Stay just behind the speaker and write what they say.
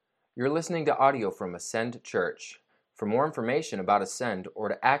You're listening to audio from Ascend Church. For more information about Ascend or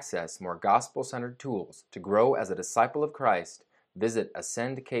to access more gospel-centered tools to grow as a disciple of Christ, visit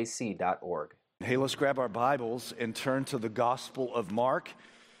ascendkc.org. Hey, let's grab our Bibles and turn to the Gospel of Mark.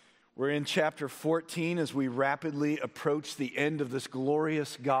 We're in chapter 14 as we rapidly approach the end of this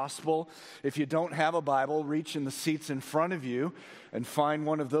glorious gospel. If you don't have a Bible, reach in the seats in front of you and find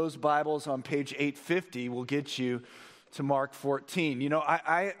one of those Bibles on page 850. We'll get you to Mark 14. You know,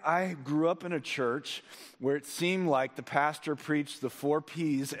 I grew up in a church where it seemed like the pastor preached the 4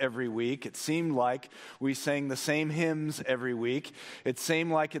 Ps every week. It seemed like we sang the same hymns every week. It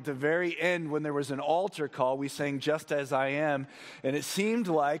seemed like at the very end when there was an altar call, we sang Just As I Am. And it seemed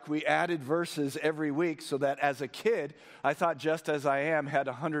like we added verses every week so that as a kid, I thought Just As I Am had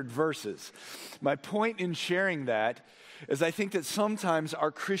 100 verses. My point in sharing that is I think that sometimes our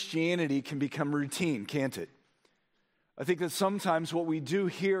Christianity can become routine, can't it? I think that sometimes what we do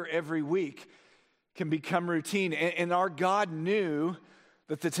here every week can become routine. And our God knew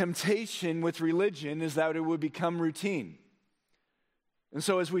that the temptation with religion is that it would become routine. And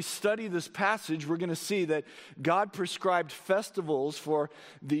so as we study this passage, we're going to see that God prescribed festivals for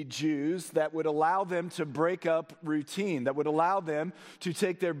the Jews that would allow them to break up routine, that would allow them to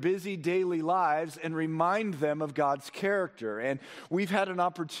take their busy daily lives and remind them of God's character. And we've had an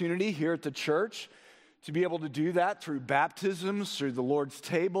opportunity here at the church to be able to do that through baptisms, through the Lord's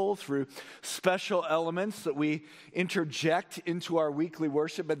table, through special elements that we interject into our weekly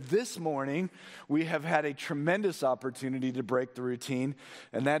worship. But this morning, we have had a tremendous opportunity to break the routine,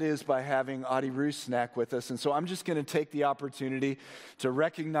 and that is by having Adi Rusnak with us. And so I'm just going to take the opportunity to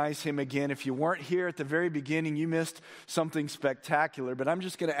recognize him again. If you weren't here at the very beginning, you missed something spectacular. But I'm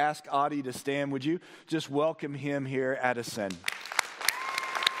just going to ask Adi to stand. Would you just welcome him here at Ascend?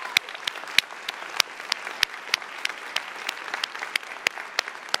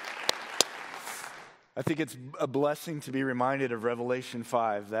 I think it's a blessing to be reminded of Revelation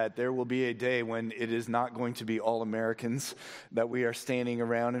 5, that there will be a day when it is not going to be all Americans that we are standing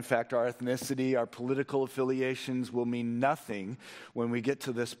around. In fact, our ethnicity, our political affiliations will mean nothing when we get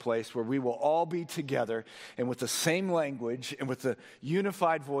to this place where we will all be together and with the same language and with the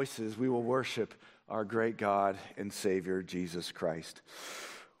unified voices, we will worship our great God and Savior, Jesus Christ.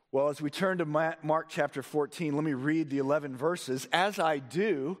 Well, as we turn to Mark chapter 14, let me read the 11 verses. As I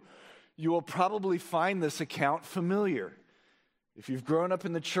do, you will probably find this account familiar. If you've grown up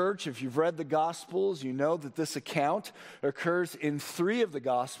in the church, if you've read the Gospels, you know that this account occurs in 3 of the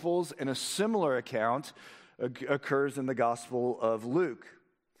Gospels, and a similar account occurs in the Gospel of Luke.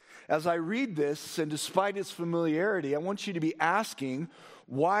 As I read this, and despite its familiarity, I want you to be asking,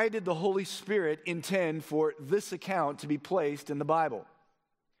 why did the Holy Spirit intend for this account to be placed in the Bible?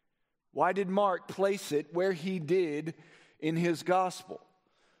 Why did Mark place it where he did in his Gospel?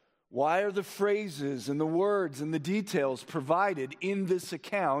 Why are the phrases and the words and the details provided in this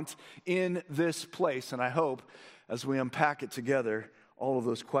account in this place? And I hope as we unpack it together, all of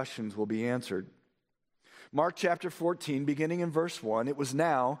those questions will be answered. Mark chapter 14, beginning in verse 1, it was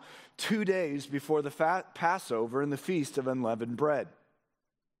now 2 days before the Passover and the Feast of Unleavened Bread.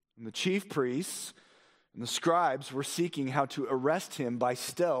 And the chief priests and the scribes were seeking how to arrest him by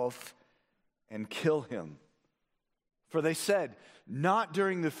stealth and kill him. For they said, not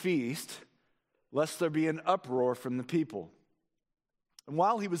during the feast, lest there be an uproar from the people. And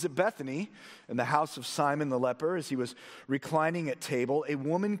while he was at Bethany, in the house of Simon the leper, as he was reclining at table, a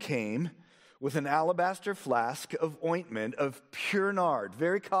woman came with an alabaster flask of ointment of pure nard,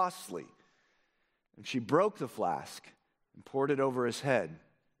 very costly. And she broke the flask and poured it over his head.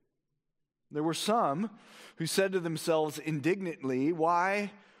 There were some who said to themselves indignantly,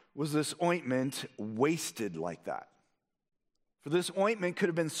 why was this ointment wasted like that? For this ointment could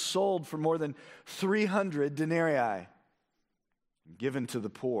have been sold for more than 300 denarii and given to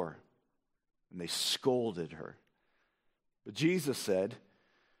the poor. And they scolded her. But Jesus said,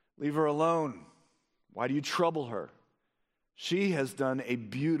 leave her alone. Why do you trouble her? She has done a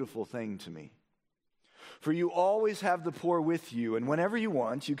beautiful thing to me. For you always have the poor with you, and whenever you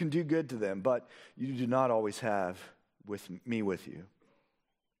want, you can do good to them, but you do not always have me with you.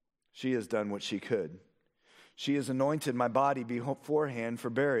 She has done what she could. She has anointed my body beforehand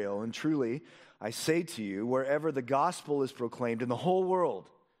for burial, and truly, I say to you, wherever the gospel is proclaimed in the whole world,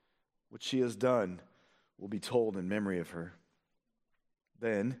 what she has done will be told in memory of her.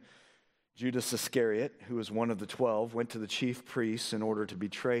 Then Judas Iscariot, who was one of the 12, went to the chief priests in order to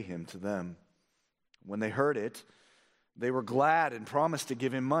betray him to them. When they heard it, they were glad and promised to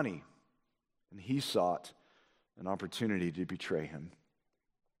give him money, and he sought an opportunity to betray him.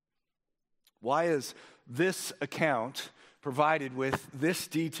 Why is this account provided with this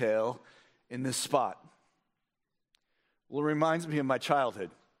detail in this spot? Well, it reminds me of my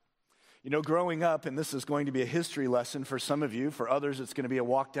childhood. You know, growing up, and this is going to be a history lesson for some of you, for others it's going to be a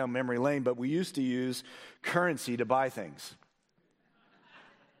walk down memory lane, but we used to use currency to buy things.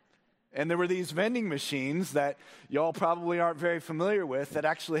 And there were these vending machines that y'all probably aren't very familiar with that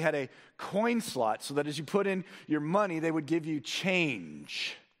actually had a coin slot so that as you put in your money, they would give you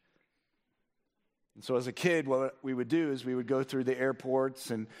change. And so as a kid, what we would do is we would go through the airports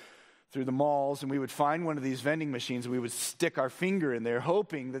and through the malls, and we would find one of these vending machines, and we would stick our finger in there,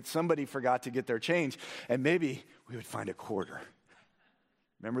 hoping that somebody forgot to get their change, and maybe we would find a quarter.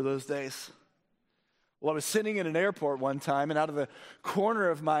 Remember those days? Well, I was sitting in an airport one time, and out of the corner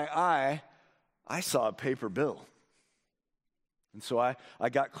of my eye, I saw a paper bill. And so I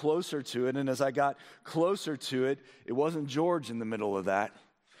got closer to it, and as I got closer to it, it wasn't George in the middle of that.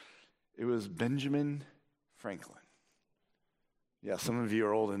 It was Benjamin Franklin. Yeah, some of you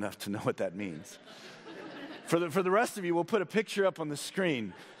are old enough to know what that means. For the rest of you, we'll put a picture up on the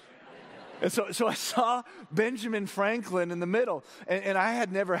screen. And so I saw Benjamin Franklin in the middle, and I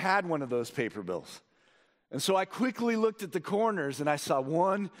had never had one of those paper bills. And so I quickly looked at the corners, and I saw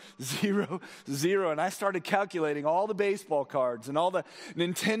 1, 0, 0, and I started calculating all the baseball cards and all the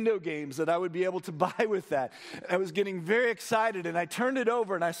Nintendo games that I would be able to buy with that. I was getting very excited, and I turned it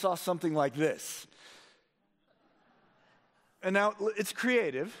over, and I saw something like this. And now, it's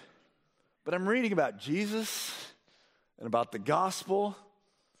creative, but I'm reading about Jesus and about the gospel.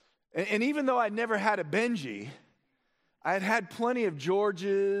 And even though I'd never had a Benji, I had had plenty of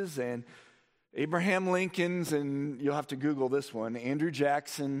Georges and Abraham Lincolns, and you'll have to Google this one, Andrew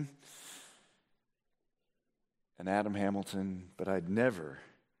Jackson and Adam Hamilton, but I'd never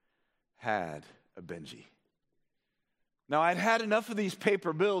had a Benji. Now, I'd had enough of these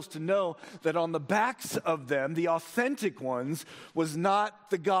paper bills to know that on the backs of them, the authentic ones, was not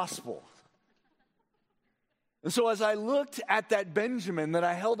the gospel. And so as I looked at that Benjamin that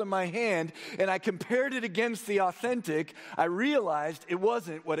I held in my hand and I compared it against the authentic, I realized it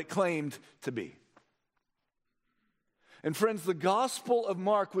wasn't what it claimed to be. And friends, the Gospel of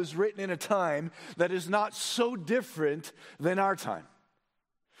Mark was written in a time that is not so different than our time.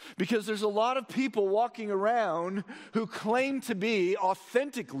 Because there's a lot of people walking around who claim to be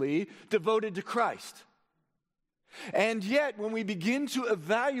authentically devoted to Christ. And yet, when we begin to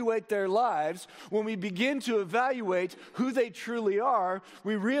evaluate their lives, when we begin to evaluate who they truly are,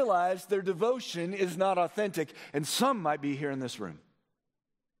 we realize their devotion is not authentic. And some might be here in this room.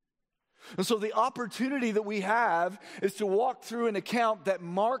 And so the opportunity that we have is to walk through an account that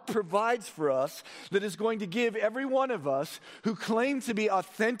Mark provides for us that is going to give every one of us who claim to be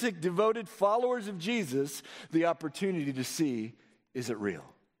authentic, devoted followers of Jesus the opportunity to see, is it real?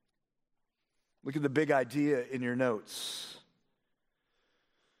 Look at the big idea in your notes.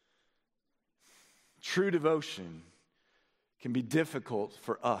 True devotion can be difficult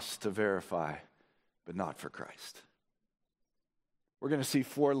for us to verify, but not for Christ. We're going to see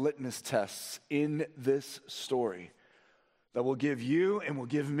 4 litmus tests in this story that will give you and will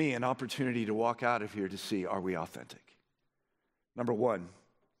give me an opportunity to walk out of here to see, are we authentic? Number 1,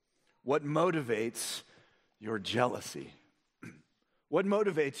 what motivates your jealousy? What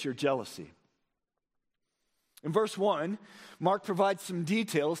motivates your jealousy? In verse 1, Mark provides some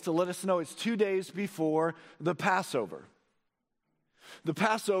details to let us know it's 2 days before the Passover. The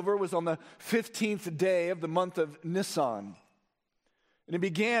Passover was on the 15th day of the month of Nisan. And it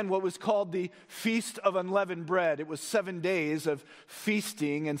began what was called the Feast of Unleavened Bread. It was 7 days of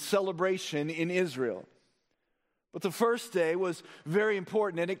feasting and celebration in Israel. But the first day was very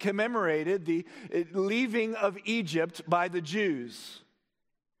important, and it commemorated the leaving of Egypt by the Jews.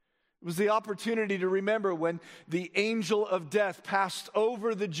 It was the opportunity to remember when the angel of death passed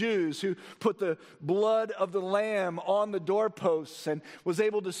over the Jews who put the blood of the lamb on the doorposts and was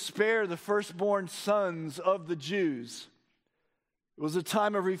able to spare the firstborn sons of the Jews. It was a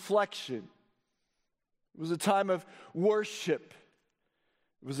time of reflection. It was a time of worship.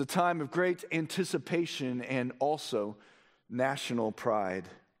 It was a time of great anticipation and also national pride.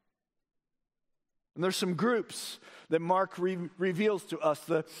 And there's some groups that Mark reveals to us,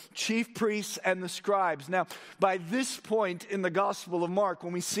 the chief priests and the scribes. Now, by this point in the Gospel of Mark,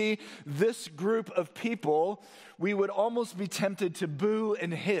 when we see this group of people, we would almost be tempted to boo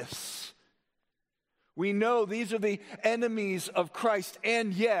and hiss. We know these are the enemies of Christ,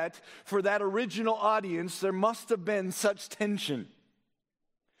 and yet, for that original audience, there must have been such tension.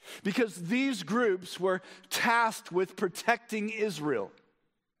 Because these groups were tasked with protecting Israel.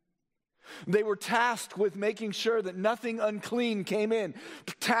 They were tasked with making sure that nothing unclean came in,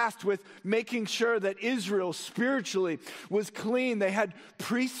 tasked with making sure that Israel spiritually was clean. They had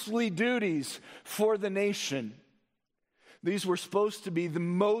priestly duties for the nation. These were supposed to be the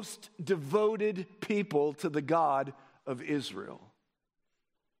most devoted people to the God of Israel.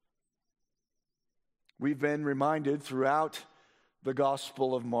 We've been reminded throughout the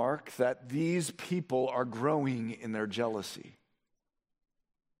Gospel of Mark that these people are growing in their jealousy.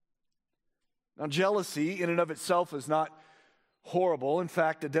 Now, jealousy in and of itself is not horrible. In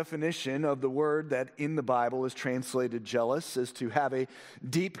fact, a definition of the word that in the Bible is translated jealous is to have a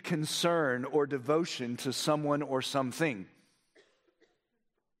deep concern or devotion to someone or something.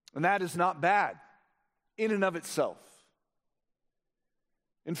 And that is not bad in and of itself.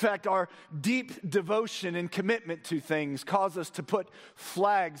 In fact, our deep devotion and commitment to things cause us to put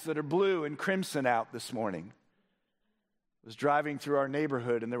flags that are blue and crimson out this morning. I was driving through our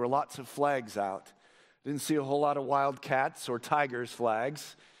neighborhood and there were lots of flags out. Didn't see a whole lot of Wildcats or Tigers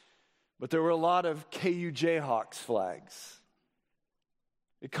flags, but there were a lot of KU Jayhawks flags.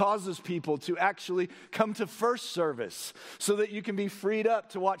 It causes people to actually come to first service so that you can be freed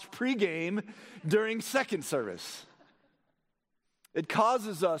up to watch pregame during second service. It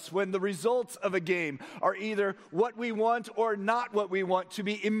causes us, when the results of a game are either what we want or not what we want, to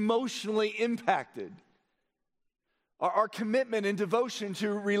be emotionally impacted. Our commitment and devotion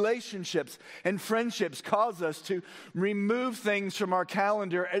to relationships and friendships cause us to remove things from our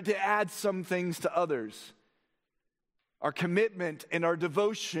calendar and to add some things to others. Our commitment and our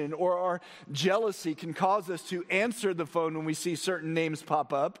devotion or our jealousy can cause us to answer the phone when we see certain names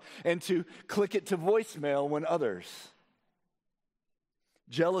pop up and to click it to voicemail when others.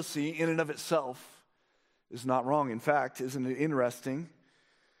 Jealousy in and of itself is not wrong. In fact, isn't it interesting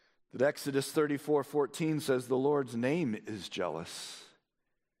that Exodus 34:14 says the Lord's name is jealous?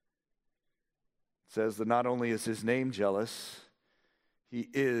 It says that not only is his name jealous, he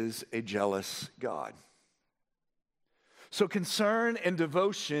is a jealous God. So concern and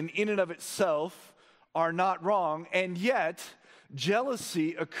devotion in and of itself are not wrong, and yet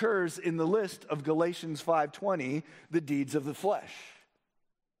jealousy occurs in the list of Galatians 5:20, the deeds of the flesh.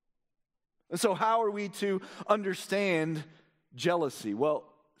 And so how are we to understand jealousy? Well,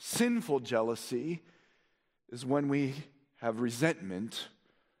 sinful jealousy is when we have resentment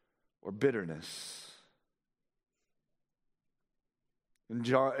or bitterness.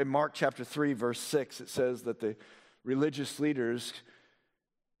 In Mark chapter 3, verse 6, it says that the religious leaders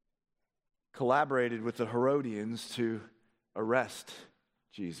collaborated with the Herodians to arrest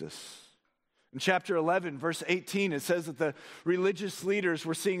Jesus. In chapter 11, verse 18, it says that the religious leaders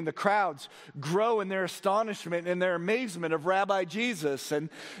were seeing the crowds grow in their astonishment and their amazement of Rabbi Jesus, and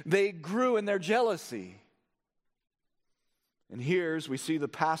they grew in their jealousy. And here, as we see the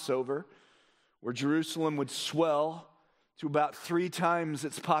Passover, where Jerusalem would swell to about 3 times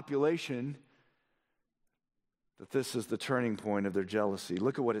its population, that this is the turning point of their jealousy.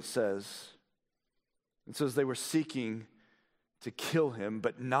 Look at what it says. It says they were seeking to kill him,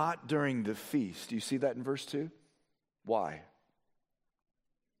 but not during the feast. Do you see that in verse 2? Why?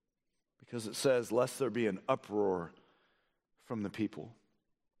 Because it says, lest there be an uproar from the people.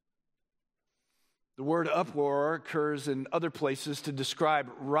 The word uproar occurs in other places to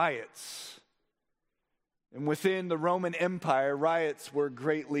describe riots. And within the Roman Empire, riots were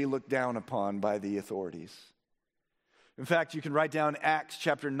greatly looked down upon by the authorities. In fact, you can write down Acts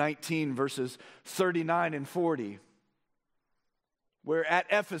chapter 19, verses 39 and 40. Where at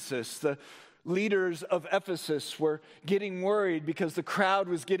Ephesus, the leaders of Ephesus were getting worried because the crowd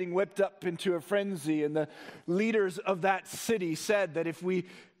was getting whipped up into a frenzy, and the leaders of that city said that if we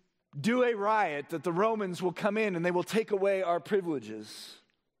do a riot, that the Romans will come in and they will take away our privileges.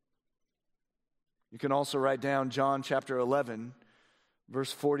 You can also write down John chapter 11,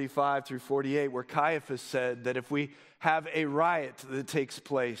 verse 45 through 48, where Caiaphas said that if we have a riot that takes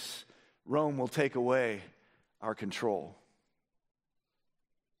place, Rome will take away our control.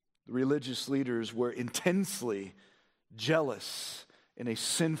 The religious leaders were intensely jealous in a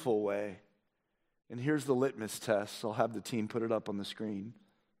sinful way. And here's the litmus test. I'll have the team put it up on the screen.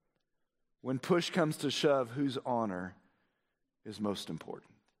 When push comes to shove, whose honor is most important?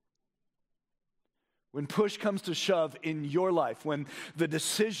 When push comes to shove in your life, when the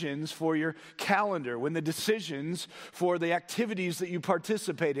decisions for your calendar, when the decisions for the activities that you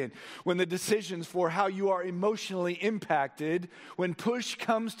participate in, when the decisions for how you are emotionally impacted, when push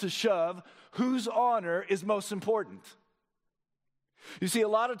comes to shove, whose honor is most important? You see, a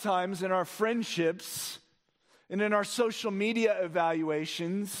lot of times in our friendships and in our social media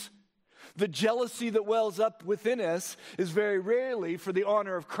evaluations, The jealousy that wells up within us is very rarely for the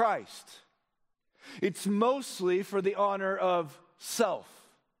honor of Christ. It's mostly for the honor of self.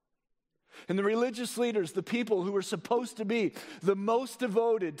 And the religious leaders, the people who were supposed to be the most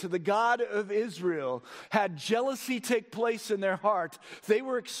devoted to the God of Israel, had jealousy take place in their heart. They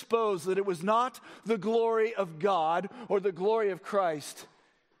were exposed that it was not the glory of God or the glory of Christ.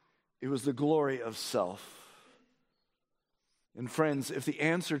 It was the glory of self. And friends, if the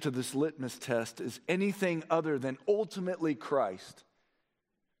answer to this litmus test is anything other than ultimately Christ,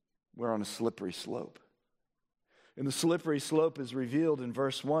 we're on a slippery slope. And the slippery slope is revealed in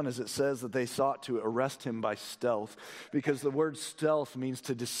verse 1 as it says that they sought to arrest him by stealth, because the word stealth means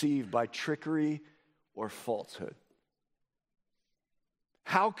to deceive by trickery or falsehood.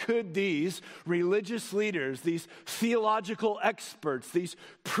 How could these religious leaders, these theological experts, these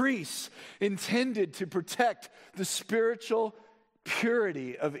priests intended to protect the spiritual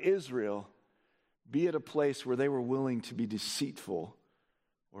purity of Israel be at a place where they were willing to be deceitful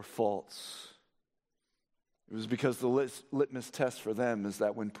or false? It was because the litmus test for them is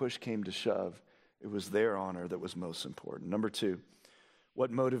that when push came to shove, it was their honor that was most important. Number 2, what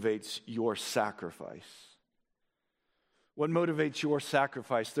motivates your sacrifice? What motivates your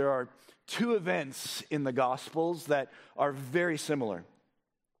sacrifice? There are 2 events in the Gospels that are very similar.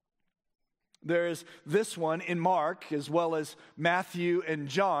 There is this one in Mark as well as Matthew and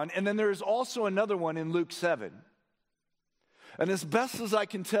John, and then there is also another one in Luke 7. And as best as I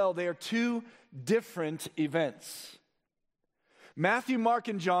can tell, they are 2 different events. Matthew, Mark,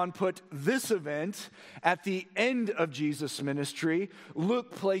 and John put this event at the end of Jesus' ministry.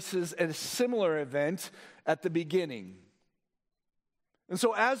 Luke places a similar event at the beginning. And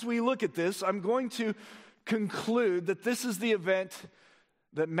so as we look at this, I'm going to conclude that this is the event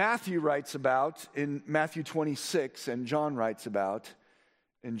that Matthew writes about in Matthew 26 and John writes about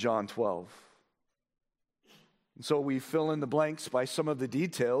in John 12. And so we fill in the blanks by some of the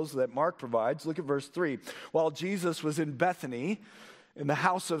details that Mark provides. Look at verse 3. While Jesus was in Bethany, in the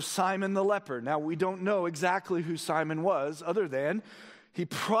house of Simon the leper. Now, we don't know exactly who Simon was, other than he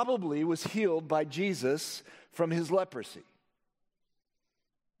probably was healed by Jesus from his leprosy.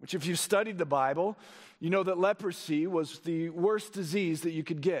 Which, if you've studied the Bible, you know that leprosy was the worst disease that you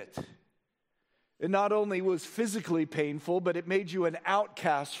could get. It not only was physically painful, but it made you an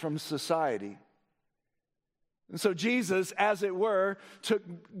outcast from society. And so Jesus, as it were, took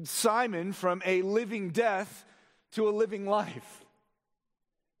Simon from a living death to a living life.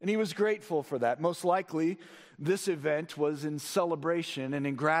 And he was grateful for that. Most likely, this event was in celebration and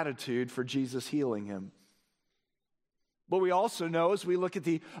in gratitude for Jesus healing him. But we also know, as we look at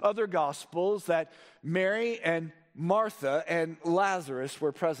the other Gospels, that Mary and Martha and Lazarus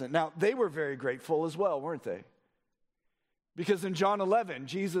were present. Now, they were very grateful as well, weren't they? Because in John 11,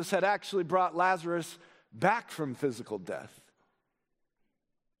 Jesus had actually brought Lazarus back from physical death.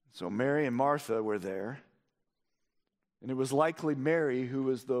 So Mary and Martha were there. And it was likely Mary who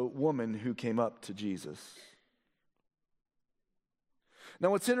was the woman who came up to Jesus. Now,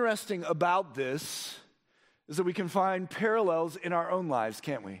 what's interesting about this is that we can find parallels in our own lives,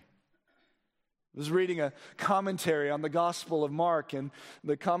 can't we? I was reading a commentary on the Gospel of Mark, and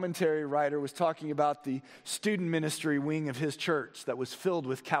the commentary writer was talking about the student ministry wing of his church that was filled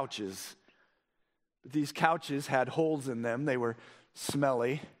with couches. But these couches had holes in them. They were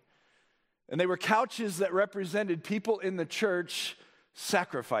smelly. And they were couches that represented people in the church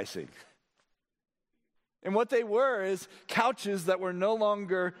sacrificing. And what they were is couches that were no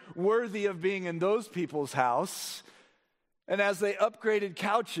longer worthy of being in those people's house. And as they upgraded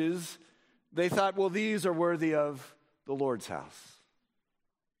couches, they thought, well, these are worthy of the Lord's house.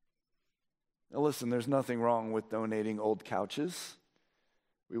 Now listen, there's nothing wrong with donating old couches.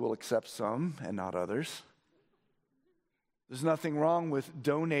 We will accept some and not others. There's nothing wrong with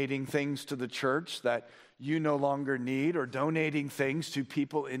donating things to the church that you no longer need, or donating things to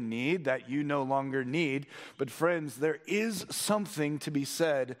people in need that you no longer need. But friends, there is something to be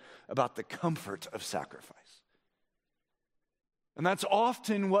said about the comfort of sacrifice. And that's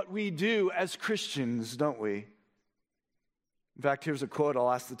often what we do as Christians, don't we? In fact, here's a quote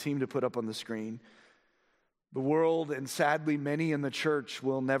I'll ask the team to put up on the screen. The world, and sadly many in the church,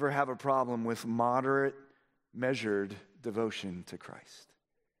 will never have a problem with moderate, measured devotion to Christ.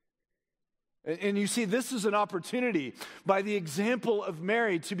 And you see, this is an opportunity by the example of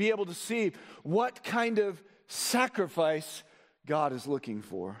Mary to be able to see what kind of sacrifice God is looking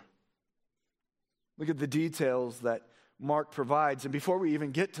for. Look at the details that Mark provides. And before we even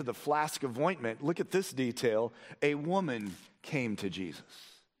get to the flask of ointment, look at this detail. A woman came to Jesus.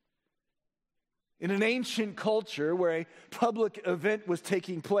 In an ancient culture where a public event was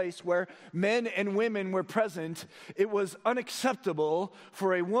taking place, where men and women were present, it was unacceptable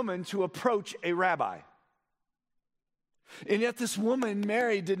for a woman to approach a rabbi. And yet this woman,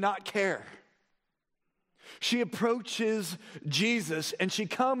 Mary, did not care. She approaches Jesus and she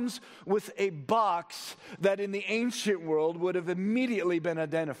comes with a box that in the ancient world would have immediately been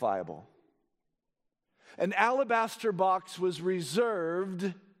identifiable. An alabaster box was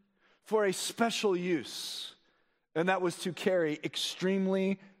reserved for a special use, and that was to carry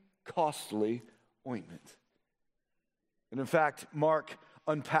extremely costly ointment. And in fact, Mark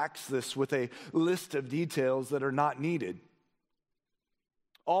unpacks this with a list of details that are not needed.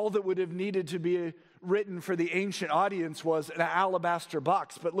 All that would have needed to be written for the ancient audience was an alabaster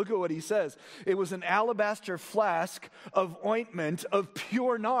box. But look at what he says. It was an alabaster flask of ointment of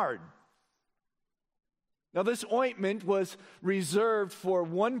pure nard. Now, this ointment was reserved for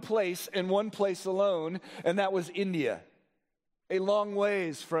one place and one place alone, and that was India, a long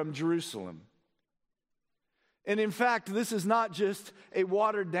ways from Jerusalem. And in fact, this is not just a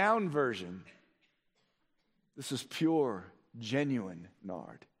watered-down version. This is pure, genuine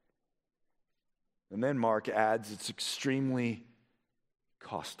nard. And then Mark adds it's extremely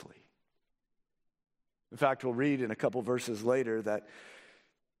costly. In fact, we'll read in a couple verses later that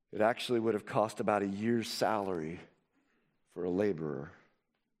it actually would have cost about a year's salary for a laborer.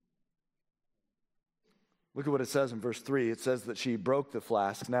 Look at what it says in verse 3. It says that she broke the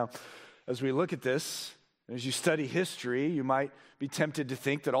flask. Now, as we look at this, as you study history, you might be tempted to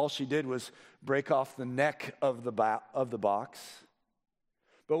think that all she did was break off the neck of the box.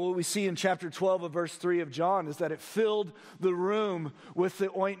 But what we see in chapter 12 of verse 3 of John is that it filled the room with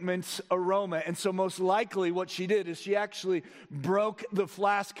the ointment's aroma. And so most likely what she did is she actually broke the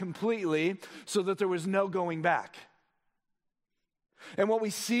flask completely so that there was no going back. And what we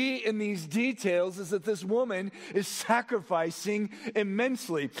see in these details is that this woman is sacrificing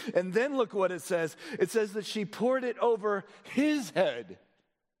immensely. And then look what it says. It says that she poured it over his head.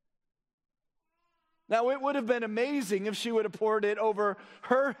 Now, it would have been amazing if she would have poured it over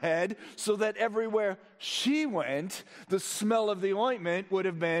her head so that everywhere she went, the smell of the ointment would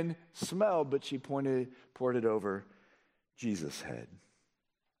have been smelled, but she poured it over Jesus' head.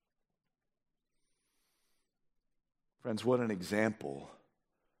 Friends, what an example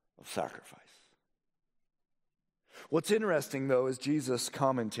of sacrifice. What's interesting, though, is Jesus'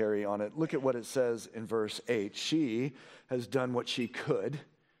 commentary on it. Look at what it says in verse 8. She has done what she could,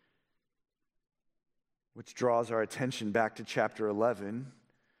 which draws our attention back to chapter 11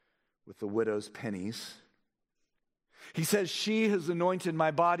 with the widow's pennies. He says, she has anointed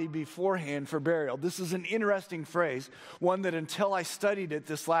my body beforehand for burial. This is an interesting phrase, one that until I studied it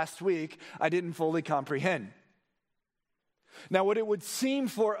this last week, I didn't fully comprehend. Now, what it would seem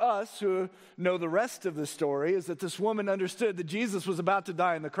for us who know the rest of the story is that this woman understood that Jesus was about to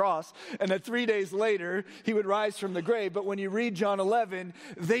die on the cross and that 3 days later he would rise from the grave. But when you read John 11,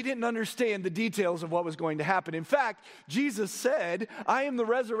 they didn't understand the details of what was going to happen. In fact, Jesus said, I am the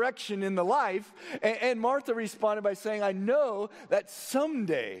resurrection and the life. And Martha responded by saying, I know that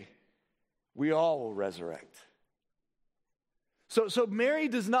someday we all will resurrect. So Mary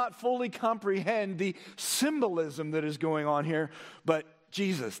does not fully comprehend the symbolism that is going on here, but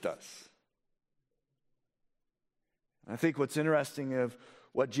Jesus does. I think what's interesting of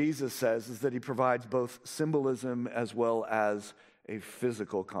what Jesus says is that he provides both symbolism as well as a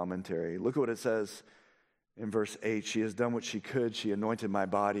physical commentary. Look at what it says in verse 8. She has done what she could. She anointed my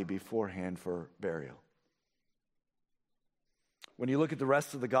body beforehand for burial. When you look at the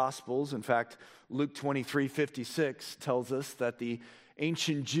rest of the Gospels, in fact, Luke 23:56 tells us that the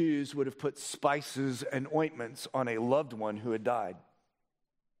ancient Jews would have put spices and ointments on a loved one who had died.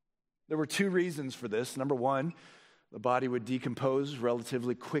 There were two reasons for this. Number one, the body would decompose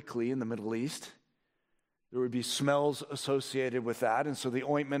relatively quickly in the Middle East. There would be smells associated with that, and so the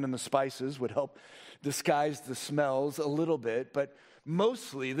ointment and the spices would help disguise the smells a little bit, but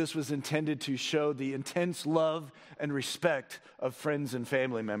mostly this was intended to show the intense love and respect of friends and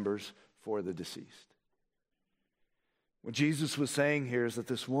family members for the deceased. What Jesus was saying here is that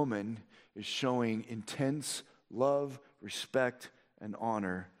this woman is showing intense love, respect, and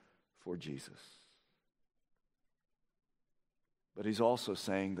honor for Jesus. But he's also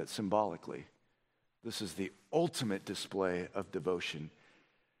saying that symbolically, this is the ultimate display of devotion,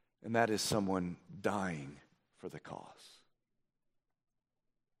 and that is someone dying for the cause.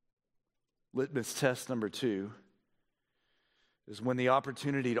 Litmus test number 2 is when the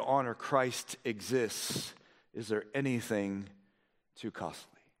opportunity to honor Christ exists, is there anything too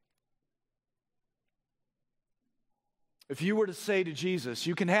costly? If you were to say to Jesus,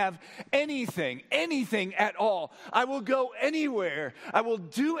 you can have anything at all. I will go anywhere. I will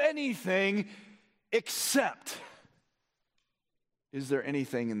do anything except. Is there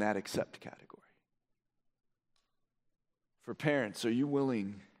anything in that except category? For parents, are you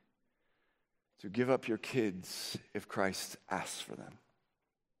willing to give up your kids if Christ asks for them?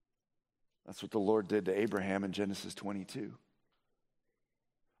 That's what the Lord did to Abraham in Genesis 22.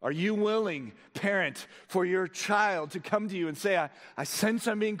 Are you willing, parent, for your child to come to you and say, I sense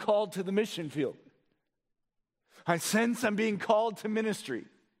I'm being called to the mission field. I sense I'm being called to ministry.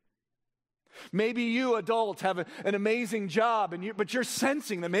 Maybe you, adult, have an amazing job, but you're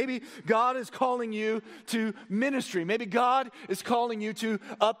sensing that maybe God is calling you to ministry. Maybe God is calling you to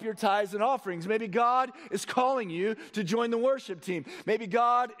up your tithes and offerings. Maybe God is calling you to join the worship team. Maybe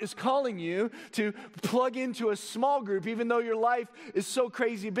God is calling you to plug into a small group, even though your life is so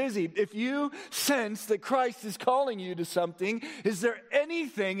crazy busy. If you sense that Christ is calling you to something, is there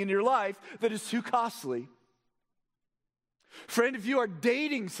anything in your life that is too costly? Friend, if you are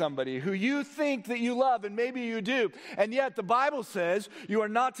dating somebody who you think that you love, and maybe you do, and yet the Bible says you are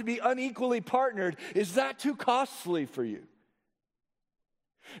not to be unequally partnered, is that too costly for you?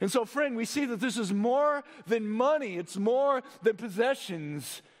 And so, friend, we see that this is more than money. It's more than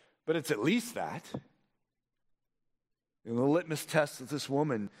possessions, but it's at least that. And the litmus test that this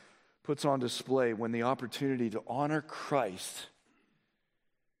woman puts on display when the opportunity to honor Christ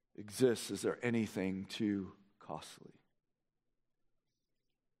exists, is there anything too costly?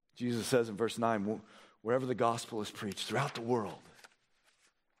 Jesus says in verse 9, wherever the gospel is preached throughout the world.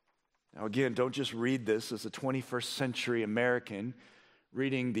 Now again, don't just read this as a 21st century American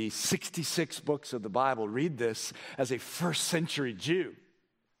reading the 66 books of the Bible. Read this as a first century Jew.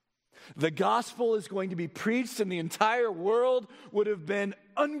 The gospel is going to be preached in the entire world would have been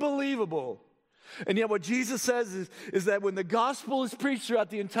unbelievable. And yet what Jesus says is that when the gospel is preached throughout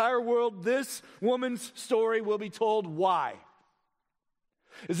the entire world, this woman's story will be told. Why?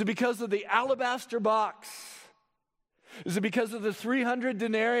 Is it because of the alabaster box? Is it because of the 300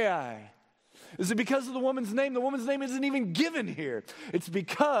 denarii? Is it because of the woman's name? The woman's name isn't even given here. It's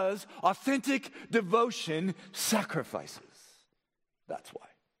because authentic devotion sacrifices. That's why.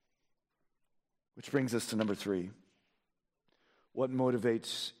 Which brings us to number 3. What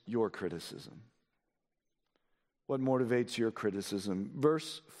motivates your criticism? What motivates your criticism?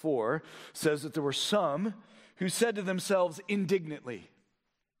 Verse 4 says that there were some who said to themselves indignantly.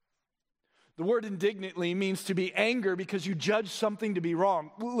 The word indignantly means to be angry because you judge something to be wrong.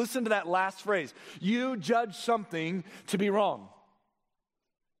 Listen to that last phrase. You judge something to be wrong.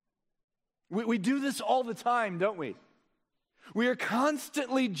 We do this all the time, don't we? We are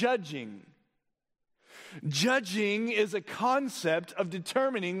constantly judging. Judging is a concept of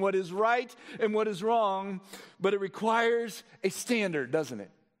determining what is right and what is wrong, but it requires a standard, doesn't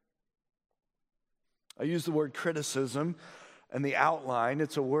it? I use the word criticism in the outline.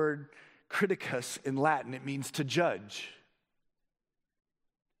 It's a word criticus in Latin. It means to judge.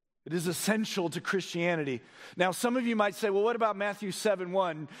 It is essential to Christianity. Now, some of you might say, well, what about Matthew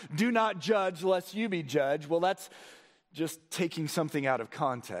 7:1? Do not judge lest you be judged. Well, that's just taking something out of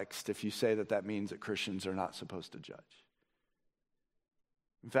context if you say that that means that Christians are not supposed to judge.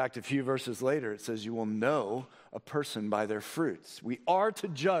 In fact, a few verses later, it says you will know a person by their fruits. We are to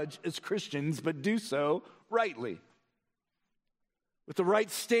judge as Christians, but do so rightly, with the right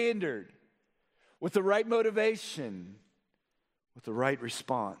standard, with the right motivation, with the right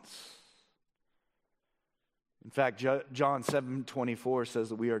response. In fact, John 7:24 says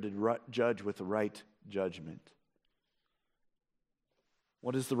that we are to judge with the right judgment.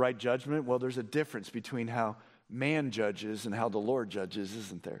 What is the right judgment? Well, there's a difference between how man judges and how the Lord judges,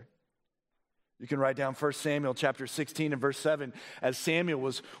 isn't there? You can write down 1 Samuel chapter 16 and verse 7. As Samuel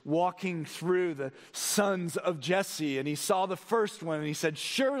was walking through the sons of Jesse, and he saw the first one, and he said,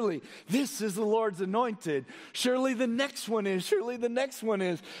 surely this is the Lord's anointed. Surely the next one is. Surely the next one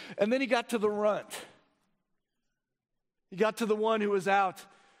is. And then he got to the runt. He got to the one who was out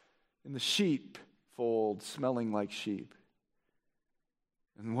in the sheepfold, smelling like sheep.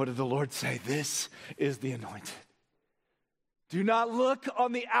 And what did the Lord say? This is the anointed. Do not look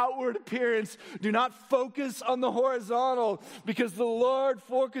on the outward appearance. Do not focus on the horizontal, because the Lord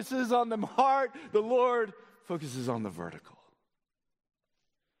focuses on the heart. The Lord focuses on the vertical.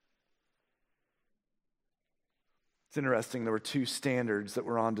 It's interesting, there were two standards that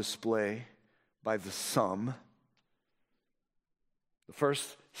were on display by the some. The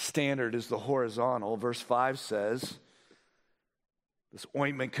first standard is the horizontal. Verse 5 says, this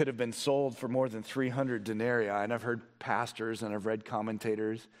ointment could have been sold for more than 300 denarii. And I've heard pastors and I've read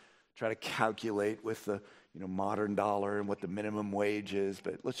commentators try to calculate with the modern dollar and what the minimum wage is,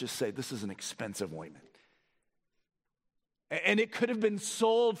 but let's just say this is an expensive ointment. And it could have been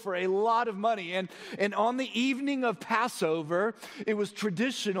sold for a lot of money. And on the evening of Passover, it was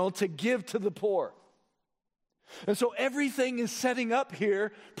traditional to give to the poor. And so everything is setting up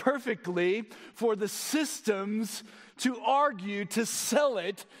here perfectly for the systems to argue, to sell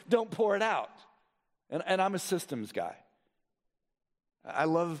it, don't pour it out. And I'm a systems guy. I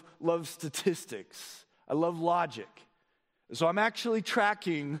love statistics. I love logic. So I'm actually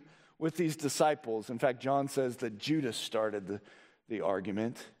tracking with these disciples. In fact, John says that Judas started the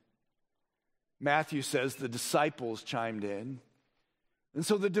argument. Matthew says the disciples chimed in. And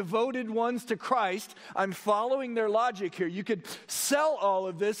so the devoted ones to Christ, I'm following their logic here. You could sell all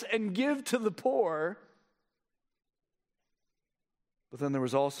of this and give to the poor. But then there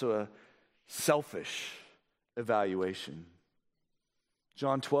was also a selfish evaluation.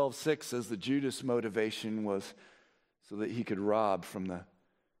 John 12:6 says that Judas' motivation was so that he could rob from the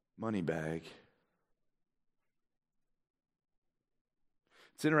money bag.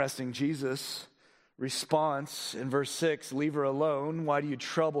 It's interesting, Jesus' response in verse 6, leave her alone. Why do you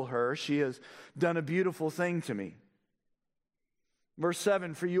trouble her? She has done a beautiful thing to me. Verse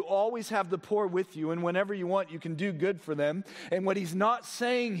 7, for you always have the poor with you, and whenever you want, you can do good for them. And what he's not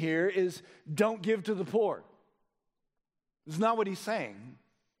saying here is don't give to the poor. It's not what he's saying.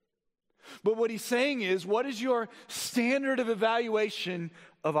 But what he's saying is, what is your standard of evaluation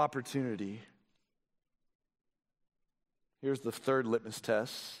of opportunity? Here's the third litmus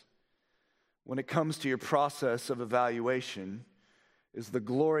test. When it comes to your process of evaluation, is the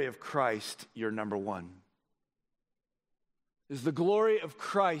glory of Christ your number one? Is the glory of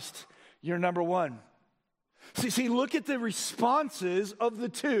Christ your number one? See, look at the responses of the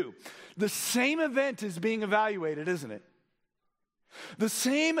two. The same event is being evaluated, isn't it? The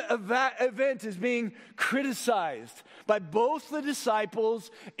same event is being criticized by both the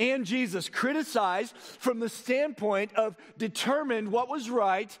disciples and Jesus. Criticized from the standpoint of determined what was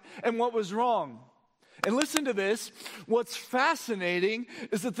right and what was wrong. And listen to this. What's fascinating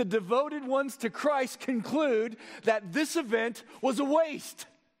is that the devoted ones to Christ conclude that this event was a waste.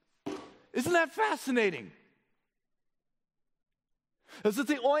 Isn't that fascinating? As that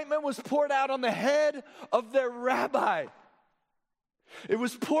the ointment was poured out on the head of their rabbi. It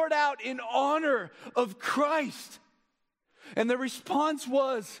was poured out in honor of Christ. And the response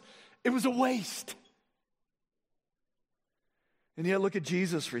was, it was a waste. And yet look at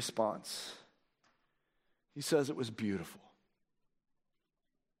Jesus' response. He says it was beautiful.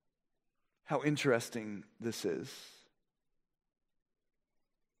 How interesting this is.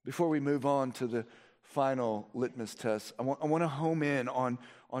 Before we move on to the final litmus test, I want to home in on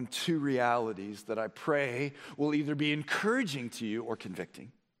two realities that I pray will either be encouraging to you or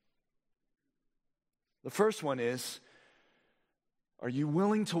convicting. The first one is, are you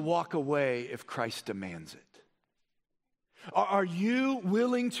willing to walk away if Christ demands it? Are you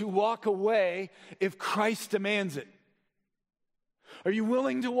willing to walk away if Christ demands it? Are you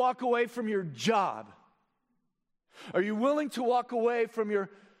willing to walk away from your job? Are you willing to walk away from your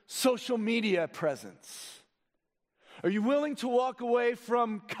social media presence? Are you willing to walk away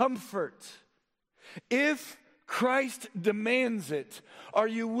from comfort? If Christ demands it, are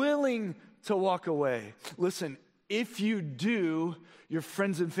you willing to walk away? Listen, if you do, your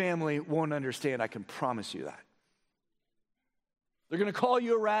friends and family won't understand. I can promise you that. They're going to call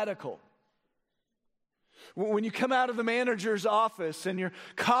you a radical. When you come out of the manager's office and your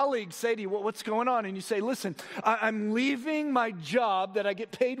colleagues say to you, well, what's going on? And you say, listen, I'm leaving my job that I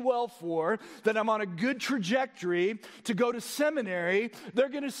get paid well for, that I'm on a good trajectory to go to seminary. They're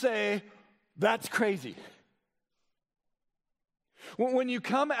going to say, that's crazy. When you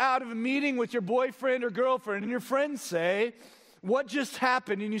come out of a meeting with your boyfriend or girlfriend and your friends say, what just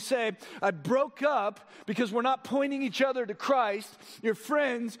happened? And you say, I broke up because we're not pointing each other to Christ. Your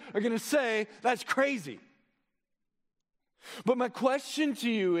friends are going to say, that's crazy. But my question to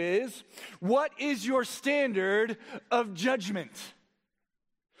you is, what is your standard of judgment?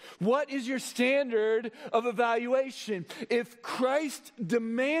 What is your standard of evaluation? If Christ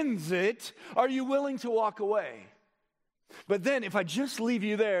demands it, are you willing to walk away? But then if I just leave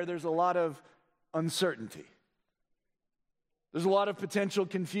you there, there's a lot of uncertainty. There's a lot of potential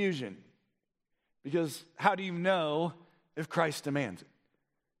confusion. Because how do you know if Christ demands it?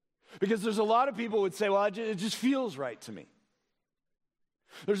 Because there's a lot of people who would say, well, it just feels right to me.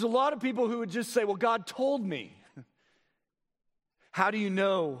 There's a lot of people who would just say, well, God told me. How do you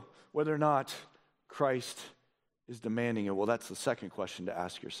know whether or not Christ is demanding it? Well, that's the second question to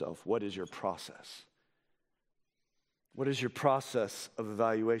ask yourself. What is your process? What is your process of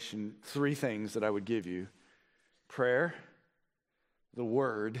evaluation? 3 things that I would give you prayer, the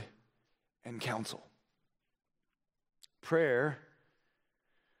word, and counsel. Prayer,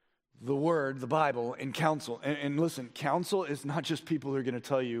 the word, the Bible, and counsel. And listen, counsel is not just people who are going to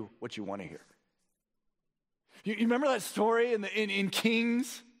tell you what you want to hear. You remember that story in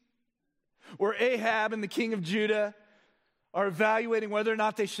Kings where Ahab and the king of Judah are evaluating whether or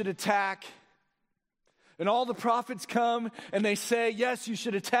not they should attack? And all the prophets come and they say, yes, you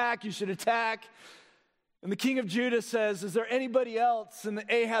should attack, you should attack. And the king of Judah says, is there anybody else? And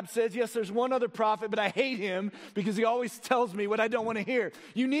Ahab says, yes, there's one other prophet, but I hate him because he always tells me what I don't want to hear.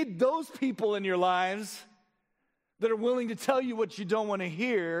 You need those people in your lives that are willing to tell you what you don't want to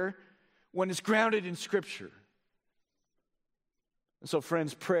hear when it's grounded in Scripture. And so,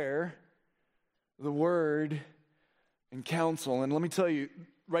 friends, prayer, the word, and counsel. And let me tell you,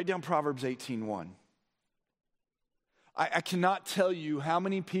 write down Proverbs 18:1. I cannot tell you how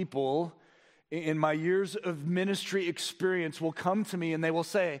many people in my years of ministry experience will come to me and they will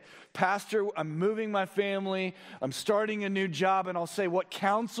say, Pastor, I'm moving my family, I'm starting a new job, and I'll say, what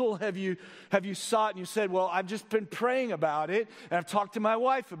counsel have you sought? And you said, well, I've just been praying about it, and I've talked to my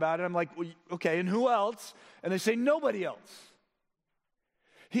wife about it. I'm like, well, okay, and who else? And they say, nobody else.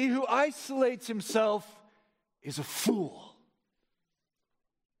 He who isolates himself is a fool.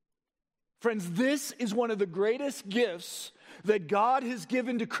 Friends, this is one of the greatest gifts that God has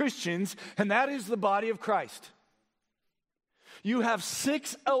given to Christians, and that is the body of Christ. You have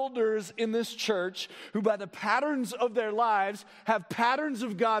 6 elders in this church who, by the patterns of their lives, have patterns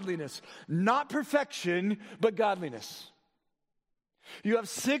of godliness. Not perfection, but godliness. You have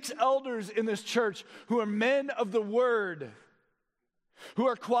 6 elders in this church who are men of the word, who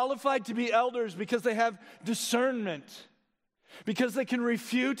are qualified to be elders because they have discernment, because they can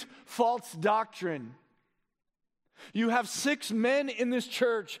refute false doctrine. You have 6 men in this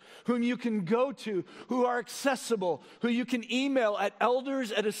church whom you can go to, who are accessible, who you can email at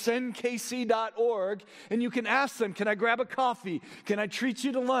elders@ascendkc.org, and you can ask them, can I grab a coffee? Can I treat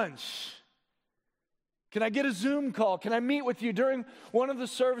you to lunch? Can I get a Zoom call? Can I meet with you during one of the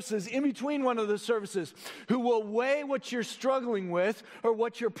services, in between one of the services, who will weigh what you're struggling with or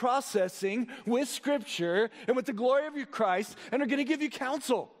what you're processing with Scripture and with the glory of your Christ, and are going to give you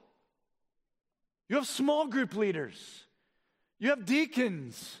counsel. You have small group leaders. You have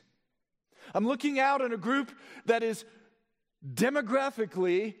deacons. I'm looking out on a group that is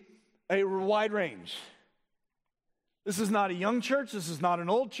demographically a wide range. This is not a young church. This is not an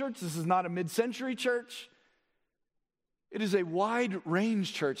old church. This is not a mid-century church. It is a wide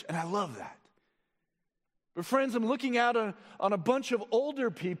range church, and I love that. But friends, I'm looking out on a bunch of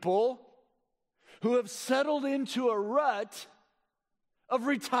older people who have settled into a rut of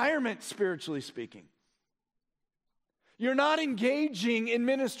retirement, spiritually speaking. You're not engaging in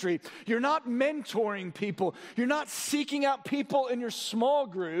ministry. You're not mentoring people. You're not seeking out people in your small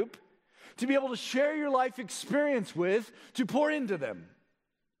group to be able to share your life experience with, to pour into them.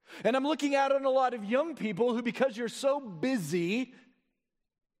 And I'm looking out on a lot of young people who, because you're so busy,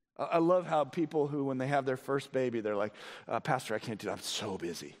 I love how people who, when they have their first baby, they're like, Pastor, I can't do that. I'm so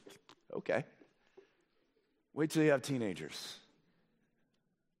busy. Okay. Wait till you have teenagers.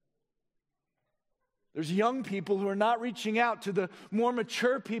 There's young people who are not reaching out to the more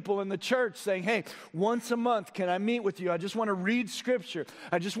mature people in the church saying, hey, once a month, can I meet with you? I just want to read Scripture.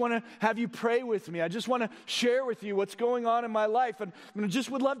 I just want to have you pray with me. I just want to share with you what's going on in my life. And I just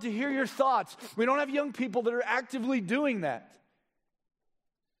would love to hear your thoughts. We don't have young people that are actively doing that.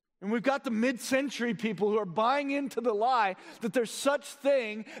 And we've got the mid-century people who are buying into the lie that there's such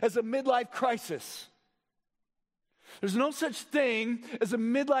thing as a midlife crisis. There's no such thing as a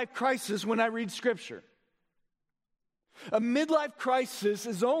midlife crisis when I read Scripture. A midlife crisis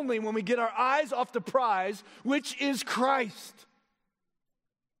is only when we get our eyes off the prize, which is Christ.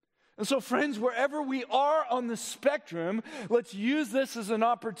 And so, friends, wherever we are on the spectrum, let's use this as an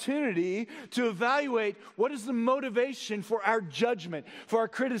opportunity to evaluate what is the motivation for our judgment, for our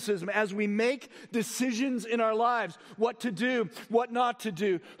criticism, as we make decisions in our lives, what to do, what not to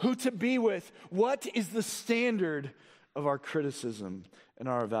do, who to be with. What is the standard of our criticism and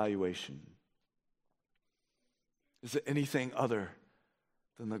our evaluation? Is it anything other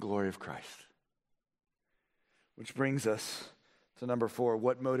than the glory of Christ? Which brings us to number 4,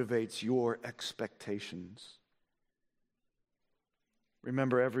 what motivates your expectations?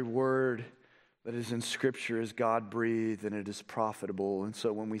 Remember, every word that is in Scripture is God-breathed and it is profitable. And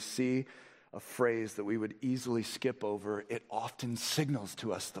so when we see a phrase that we would easily skip over, it often signals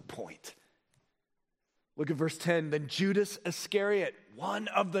to us the point. Look at verse 10. Then Judas Iscariot, one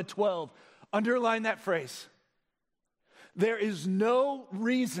of the 12, underline that phrase. there is no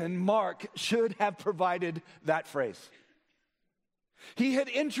reason Mark should have provided that phrase. He had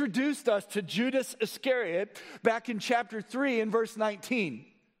introduced us to Judas Iscariot back in chapter 3 and verse 19.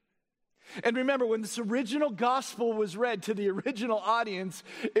 And remember, when this original gospel was read to the original audience,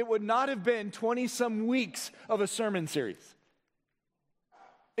 it would not have been 20-some weeks of a sermon series.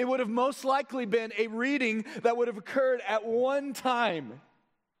 It would have most likely been a reading that would have occurred at one time.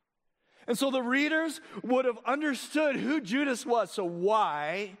 And so the readers would have understood who Judas was. So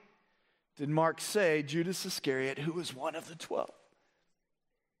why did Mark say Judas Iscariot, who was one of the 12?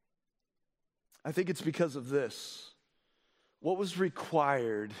 I think it's because of this. What was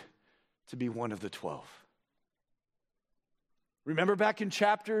required to be one of the 12? Remember back in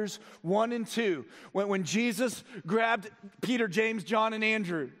chapters 1 and 2, when Jesus grabbed Peter, James, John, and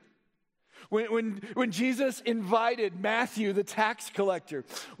Andrew. When Jesus invited Matthew, the tax collector,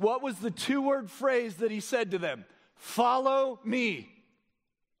 what was the 2-word phrase that he said to them? Follow me.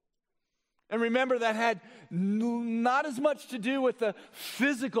 And remember, that had not as much to do with the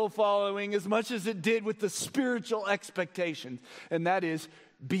physical following as much as it did with the spiritual expectation. And that is,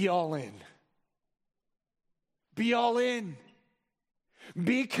 be all in. Be all in.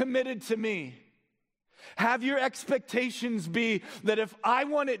 Be committed to me. Have your expectations be that if I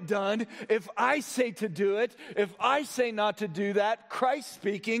want it done, if I say to do it, if I say not to do that, Christ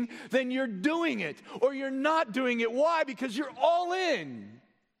speaking, then you're doing it or you're not doing it. Why? Because you're all in.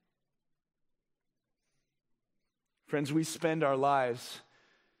 Friends, we spend our lives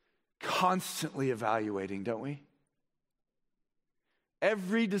constantly evaluating, don't we?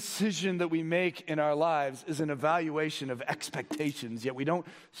 Every decision that we make in our lives is an evaluation of expectations, yet we don't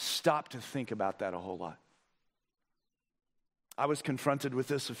stop to think about that a whole lot. I was confronted with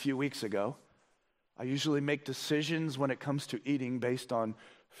this a few weeks ago. I usually make decisions when it comes to eating based on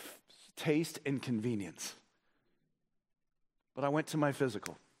taste and convenience. But I went to my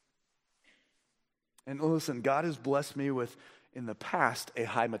physical. And listen, God has blessed me with, in the past, a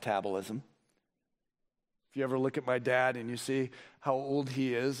high metabolism. If you ever look at my dad and you see how old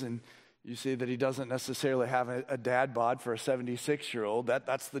he is and you see that he doesn't necessarily have a dad bod for a 76-year-old,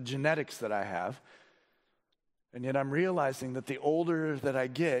 that's the genetics that I have. And yet I'm realizing that the older that I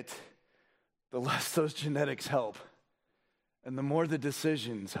get, the less those genetics help. And the more the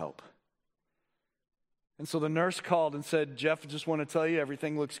decisions help. And so the nurse called and said, Jeff, I just want to tell you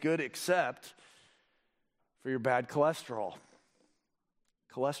everything looks good except for your bad cholesterol.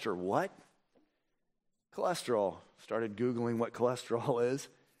 Cholesterol what? Cholesterol. Started Googling what cholesterol is,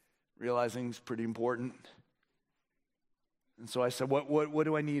 realizing it's pretty important. And so I said, what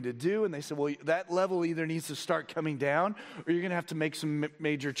do I need to do? And they said, well, that level either needs to start coming down or you're going to have to make some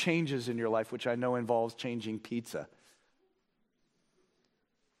major changes in your life, which I know involves changing pizza.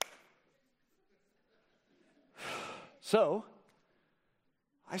 So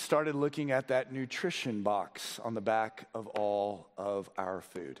I started looking at that nutrition box on the back of all of our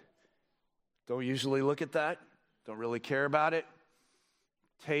food. Don't usually look at that. Don't really care about it.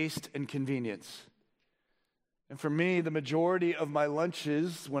 Taste and convenience. And for me, the majority of my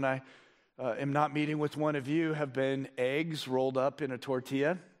lunches when I am not meeting with one of you have been eggs rolled up in a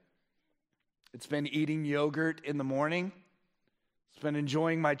tortilla. It's been eating yogurt in the morning. It's been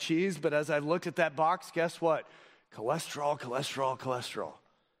enjoying my cheese. But as I've looked at that box, guess what? Cholesterol, cholesterol, cholesterol.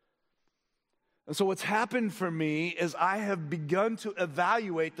 And so what's happened for me is I have begun to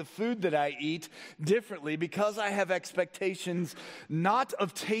evaluate the food that I eat differently because I have expectations not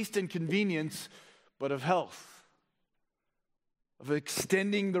of taste and convenience, but of health. Of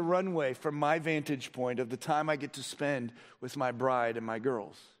extending the runway from my vantage point of the time I get to spend with my bride and my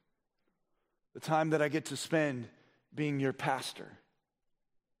girls. The time that I get to spend being your pastor.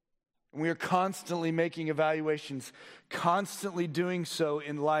 And we are constantly making evaluations, constantly doing so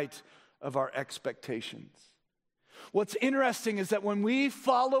in light of our expectations. What's interesting is that when we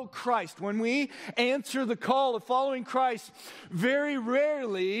follow Christ, when we answer the call of following Christ, very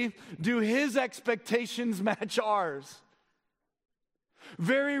rarely do his expectations match ours.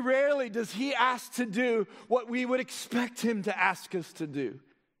 Very rarely does he ask to do what we would expect him to ask us to do.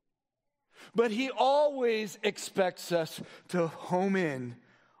 But he always expects us to home in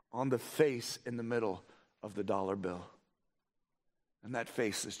on the face in the middle of the dollar bill. And that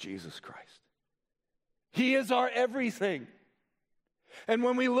face is Jesus Christ. He is our everything. And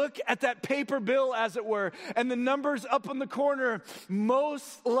when we look at that paper bill, as it were, and the numbers up in the corner,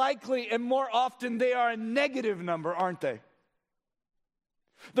 most likely and more often they are a negative number, aren't they?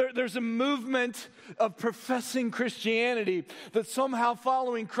 There's a movement of professing Christianity that somehow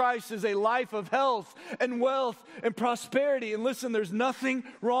following Christ is a life of health and wealth and prosperity. And listen, there's nothing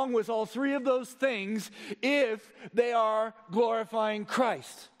wrong with all three of those things if they are glorifying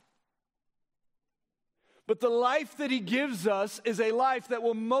Christ. But the life that he gives us is a life that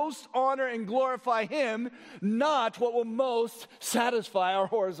will most honor and glorify him, not what will most satisfy our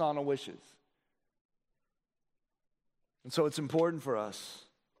horizontal wishes. And so it's important for us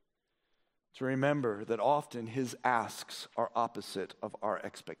to remember that often his asks are opposite of our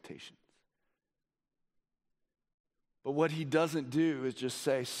expectations. But what he doesn't do is just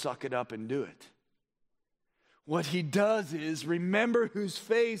say, suck it up and do it. What he does is remember whose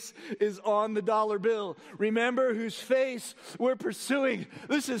face is on the dollar bill. Remember whose face we're pursuing.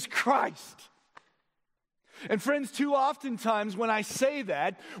 This is Christ. And friends, too oftentimes when I say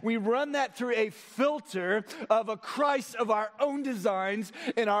that, we run that through a filter of a Christ of our own designs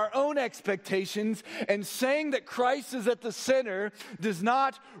and our own expectations, and saying that Christ is at the center does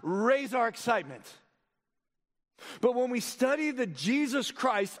not raise our excitement. But when we study the Jesus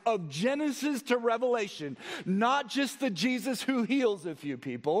Christ of Genesis to Revelation, not just the Jesus who heals a few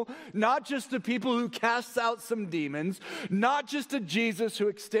people, not just the people who casts out some demons, not just a Jesus who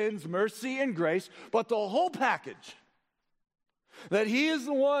extends mercy and grace, but the whole package, that he is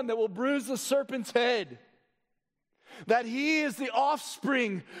the one that will bruise the serpent's head, that he is the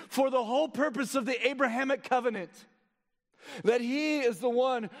offspring for the whole purpose of the Abrahamic covenant, that he is the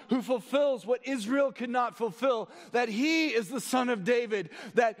one who fulfills what Israel could not fulfill, that he is the son of David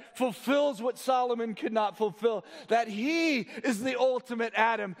that fulfills what Solomon could not fulfill, that he is the ultimate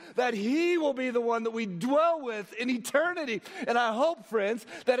Adam, that he will be the one that we dwell with in eternity. And I hope, friends,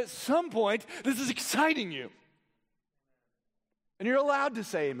 that at some point this is exciting you. And you're allowed to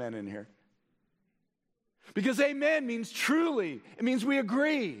say amen in here. Because amen means truly, it means we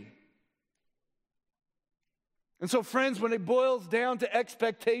agree. And so, friends, when it boils down to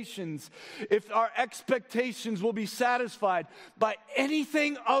expectations, if our expectations will be satisfied by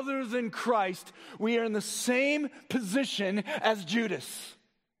anything other than Christ, we are in the same position as Judas,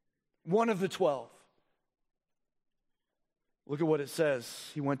 one of the 12. Look at what it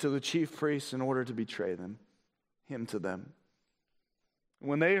says. He went to the chief priests in order to betray him to them.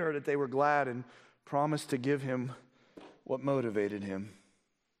 When they heard it, they were glad and promised to give him what motivated him: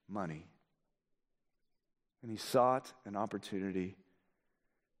 money. And he sought an opportunity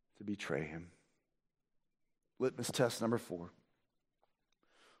to betray him. Litmus test number 4.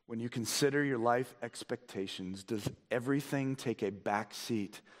 When you consider your life expectations, does everything take a back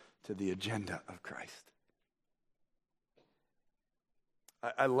seat to the agenda of Christ?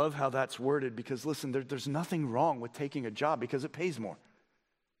 I love how that's worded because, listen, there's nothing wrong with taking a job because it pays more.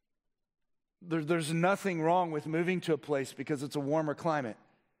 There's nothing wrong with moving to a place because it's a warmer climate.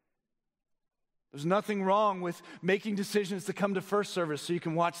 There's nothing wrong with making decisions to come to first service so you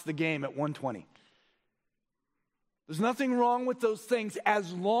can watch the game at 1:20. There's nothing wrong with those things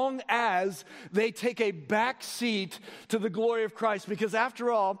as long as they take a back seat to the glory of Christ. Because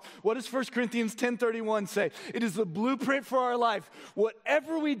after all, what does 1 Corinthians 10:31 say? It is the blueprint for our life.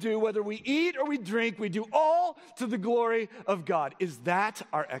 Whatever we do, whether we eat or we drink, we do all to the glory of God. Is that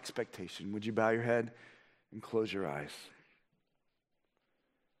our expectation? Would you bow your head and close your eyes?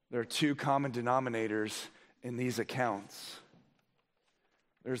 There are two common denominators in these accounts.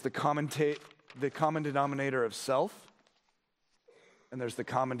 There's the common denominator of self, and there's the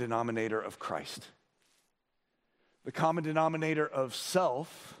common denominator of Christ. The common denominator of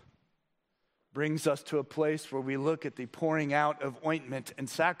self brings us to a place where we look at the pouring out of ointment and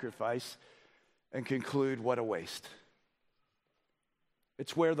sacrifice and conclude, what a waste.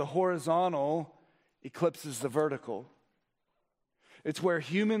 It's where the horizontal eclipses the vertical. It's where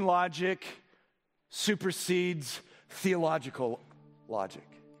human logic supersedes theological logic.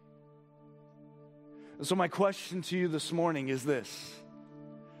 And so my question to you this morning is this: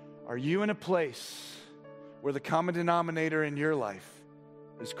 are you in a place where the common denominator in your life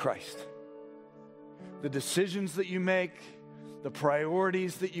is Christ? The decisions that you make, the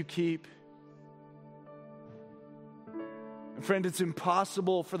priorities that you keep. And friend, it's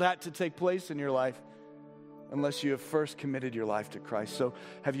impossible for that to take place in your life unless you have first committed your life to Christ. So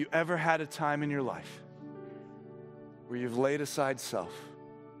have you ever had a time in your life where you've laid aside self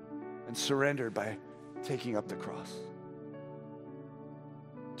and surrendered by taking up the cross?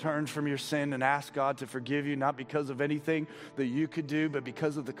 Turned from your sin and asked God to forgive you, not because of anything that you could do, but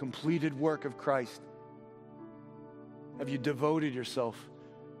because of the completed work of Christ. Have you devoted yourself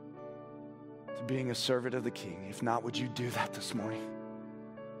to being a servant of the King? If not, would you do that this morning?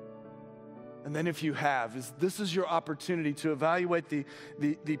 And then if you have, this is your opportunity to evaluate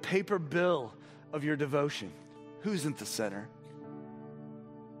the paper bill of your devotion. Who's at the center?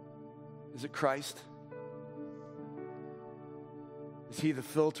 Is it Christ? Is he the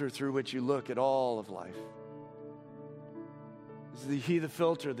filter through which you look at all of life? Is he the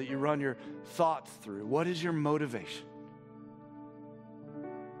filter that you run your thoughts through? What is your motivation?